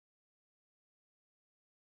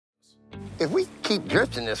If we keep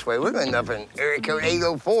drifting this way, we're gonna end up in area code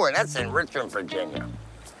 804, and that's in Richmond, Virginia.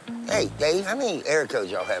 Hey, Dave, how many area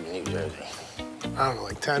codes y'all have in New Jersey? I don't know,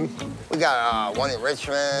 like 10? We got one in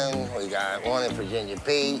Richmond, we got one in Virginia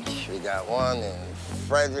Beach, we got one in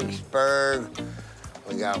Fredericksburg,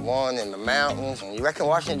 we got one in the mountains. You reckon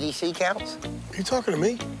Washington, D.C. counts? Are you talking to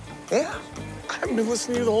me? Yeah. I haven't been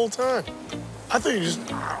listening to you the whole time. I thought you just,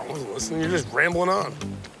 I wasn't listening, you're just rambling on.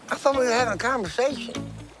 I thought we were having a conversation.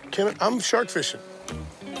 I'm shark fishing.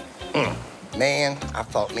 Man, I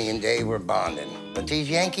thought me and Dave were bonding. But these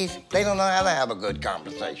Yankees, they don't know how to have a good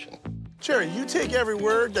conversation. Jerry, you take every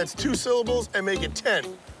word that's 2 syllables and make it 10.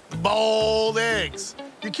 Boiled eggs.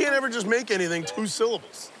 You can't ever just make anything 2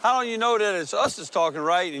 syllables. How do you know that it's us that's talking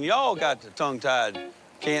right and y'all got the tongue-tied,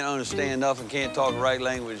 can't understand nothing, can't talk the right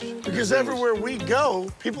language? Because everywhere we go,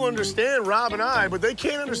 people understand Rob and I, but they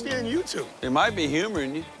can't understand you two. There might be humor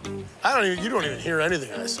in you. You don't even hear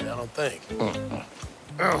anything I say, I don't think.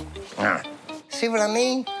 Oh. See what I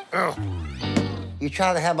mean? Oh. You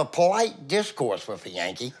try to have a polite discourse with a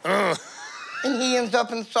Yankee, and he ends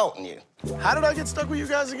up insulting you. How did I get stuck with you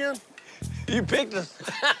guys again? You picked us.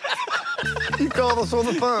 You called us on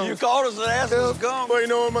the phone. You called us and asked us to come. Well, you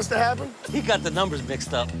know what must have happened? He got the numbers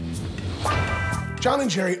mixed up. John and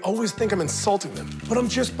Jerry always think I'm insulting them, but I'm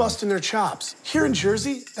just busting their chops. Here in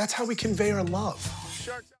Jersey, that's how we convey our love.